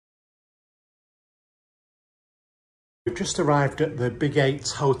We've just arrived at the Big 8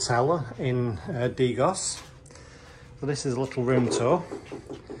 Hotel in Digos. So this is a little room tour.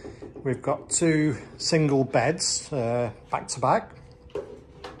 We've got 2 single beds back to back.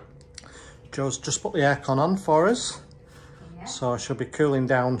 Joe's just put the aircon on for us, so I shall be cooling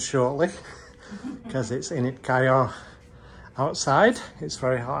down shortly because it's in it Cayo outside. It's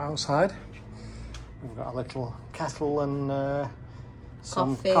very hot outside. We've got a little kettle and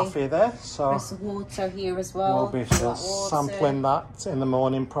some coffee there, so there's water here as well. We'll be sampling that in the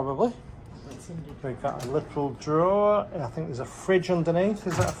morning probably. We've got a little drawer. I think there's a fridge underneath.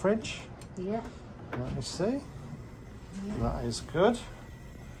 Is that a fridge? Yeah. Let me see. That is good.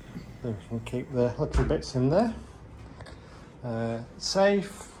 We can keep the little bits in there.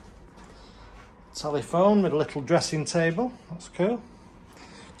 Safe. Telephone with a little dressing table. That's cool.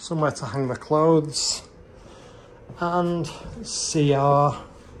 Somewhere to hang the clothes. And CR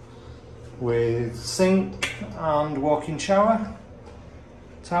with sink and walk-in shower.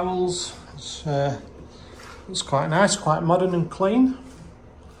 Towels. It's quite nice, quite modern and clean.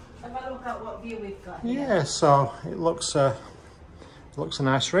 Have a look at what view we've got here. Yeah, so it looks a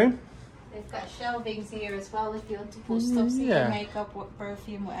nice room. They've got shelvings here as well if you want to put stuff, so your makeup, what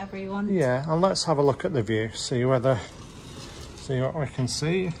perfume, whatever you want. Yeah, and let's have a look at the view, see what we can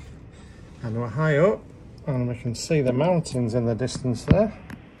see. And we're high up, and we can see the mountains in the distance there.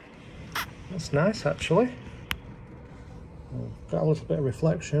 That's nice, actually. Got a little bit of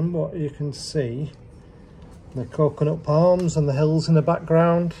reflection, but you can see the coconut palms and the hills in the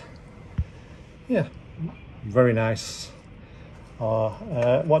background. Yeah, very nice.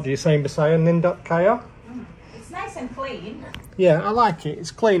 What do you say, Bisaya? Nindot Cayo? It's nice and clean. Yeah, I like it.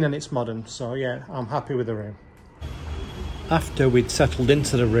 It's clean and it's modern, so yeah, I'm happy with the room. After we'd settled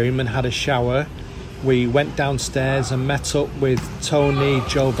into the room and had a shower, we went downstairs and met up with Tony,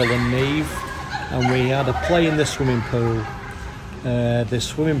 Jovel and Neve, and we had a play in the swimming pool. The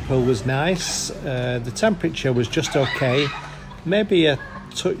swimming pool was nice. The temperature was just okay, maybe a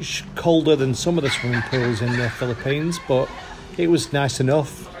touch colder than some of the swimming pools in the Philippines, but it was nice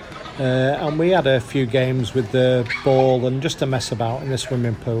enough. And we had a few games with the ball and just a mess about in the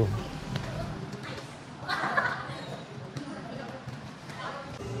swimming pool.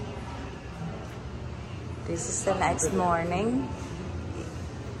 This is the next morning.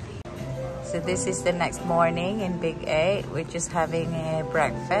 So this is the next morning in Big 8. We're just having a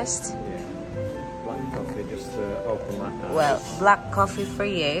breakfast. Yeah, black coffee just to open my eyes. Well, black coffee for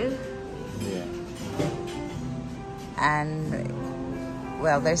you. Yeah. And,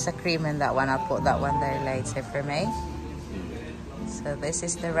 well, there's a cream in that one. I'll put that one there later for me. So this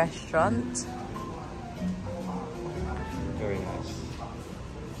is the restaurant. Very nice.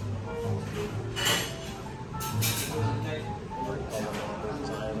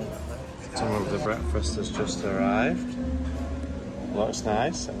 Some of the breakfast has just arrived. Looks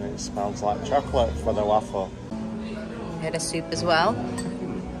nice, and it smells like chocolate for the waffle. We had a soup as well.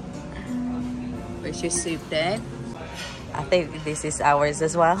 Where's your soup, Dad? I think this is ours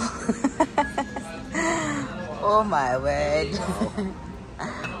as well. Oh my word.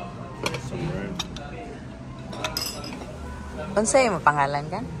 Unsay mo pangalan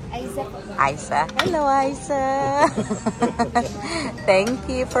kan? Isa. Isa. Hello, Isa. Thank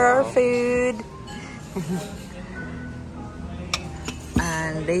you for our food.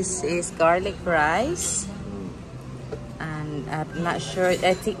 And this is garlic rice. And I'm not sure.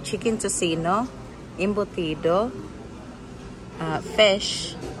 I think chicken tocino, embutido,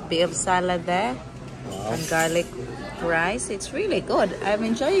 fish, bit of salad there, and garlic rice. It's really good. I'm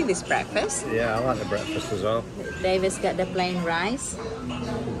enjoying this breakfast. Yeah, I like the breakfast as well. David's got the plain rice.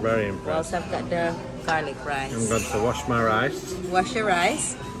 Very impressed. Also, I've got the garlic rice. I'm going to wash my rice. Wash your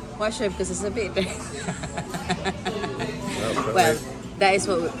rice. Wash it because it's a bit dirty. Well, that is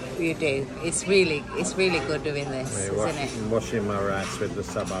what we do. It's really good doing this, isn't it? Washing my rice with the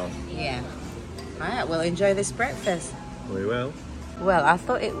sabaw. Yeah. All right, well, enjoy this breakfast. We will. Well, I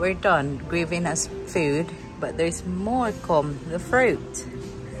thought we're done giving us food, but there's more come, the fruit.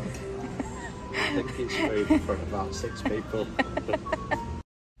 I think it's food for about 6 people.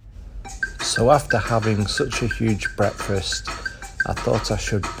 So after having such a huge breakfast, I thought I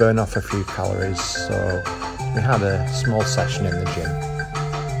should burn off a few calories, so we had a small session in the gym.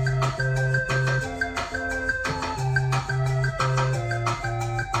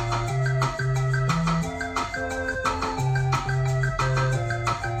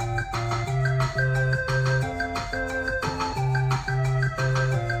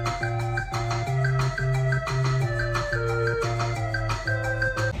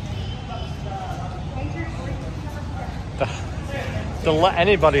 They'll let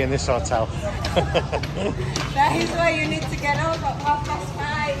anybody in this hotel. That is why you need to get out at 5:30.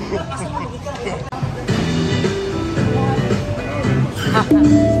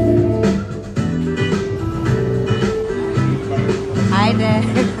 Hi there.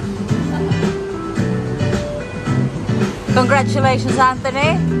 Congratulations,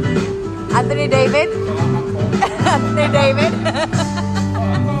 Anthony. Anthony David. Anthony David.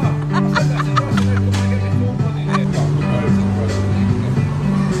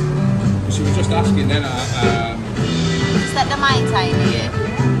 She was just asking then. Is that the Mai Tai here?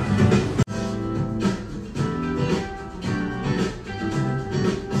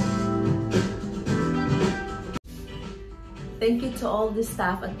 Thank you to all the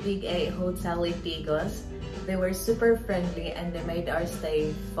staff at Big A Hotel in Digos. They were super friendly and they made our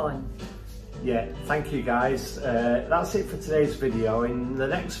stay fun. Yeah, thank you guys. That's it for today's video. In the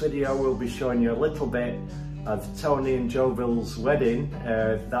next video we'll be showing you a little bit of Tony and Joville's wedding.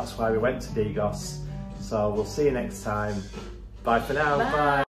 That's why we went to Digos. So we'll see you next time. Bye for now. Bye. Bye.